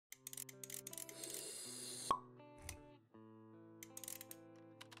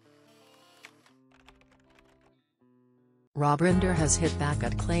Rinder has hit back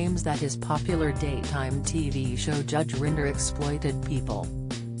at claims that his popular daytime TV show Judge Rinder exploited people.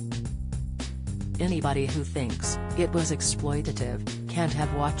 "Anybody who thinks it was exploitative can't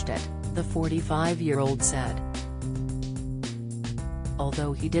have watched it," the 45-year-old said.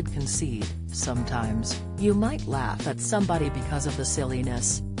 Although he did concede, "Sometimes, you might laugh at somebody because of the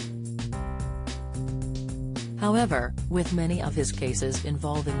silliness." However, with many of his cases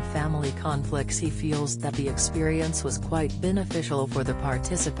involving family conflicts, he feels that the experience was quite beneficial for the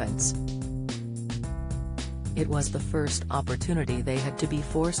participants. "It was the first opportunity they had to be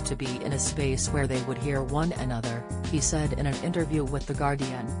forced to be in a space where they would hear one another," he said in an interview with The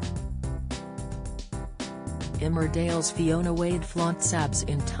Guardian. Emmerdale's Fiona Wade flaunts abs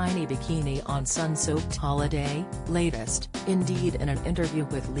in tiny bikini on sun-soaked holiday. Latest, indeed, in an interview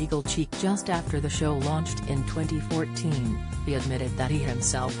with Legal Cheek just after the show launched in 2014, he admitted that he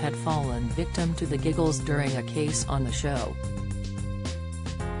himself had fallen victim to the giggles during a case on the show.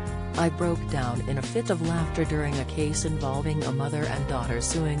 "I broke down in a fit of laughter during a case involving a mother and daughter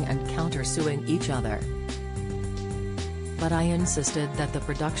suing and countersuing each other. But I insisted that the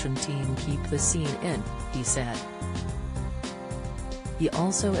production team keep the scene in," he said. He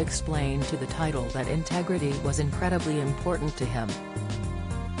also explained to the title that integrity was incredibly important to him.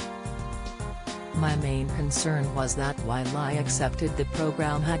 "My main concern was that while I accepted the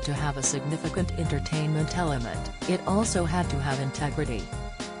program had to have a significant entertainment element, it also had to have integrity.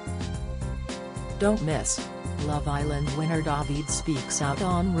 Don't miss. Love Island winner David speaks out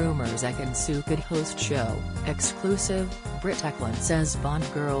on rumors Ekin-Su could host show. Exclusive, Brit Eklund says Bond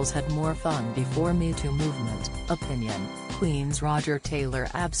girls had more fun before Me Too movement. Opinion, Queen's Roger Taylor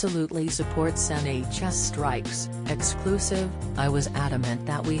absolutely supports NHS strikes. Exclusive, I was adamant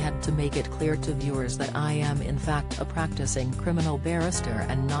that we had to make it clear to viewers that I am in fact a practicing criminal barrister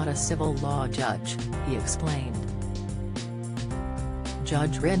and not a civil law judge," he explained.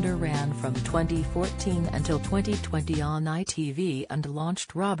 Judge Rinder ran from 2014 until 2020 on ITV and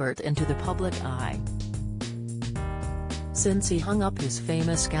launched Robert into the public eye. Since he hung up his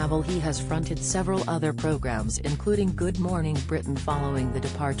famous gavel, he has fronted several other programs including Good Morning Britain following the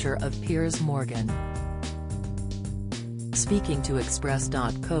departure of Piers Morgan. Speaking to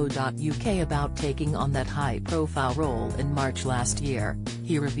Express.co.uk about taking on that high-profile role in March last year,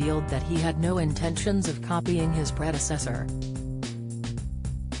 he revealed that he had no intentions of copying his predecessor.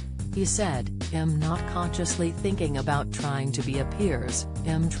 He said, "I'm not consciously thinking about trying to be a Piers,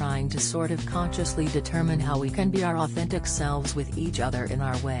 I'm trying to sort of consciously determine how we can be our authentic selves with each other in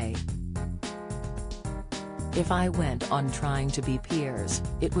our way. If I went on trying to be Piers,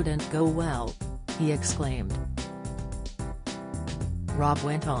 it wouldn't go well," he exclaimed. Rob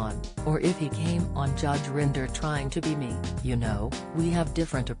went on, "Or if he came on Judge Rinder trying to be me, you know, we have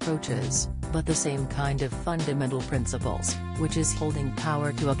different approaches, but the same kind of fundamental principles, which is holding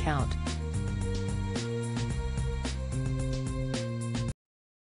power to account."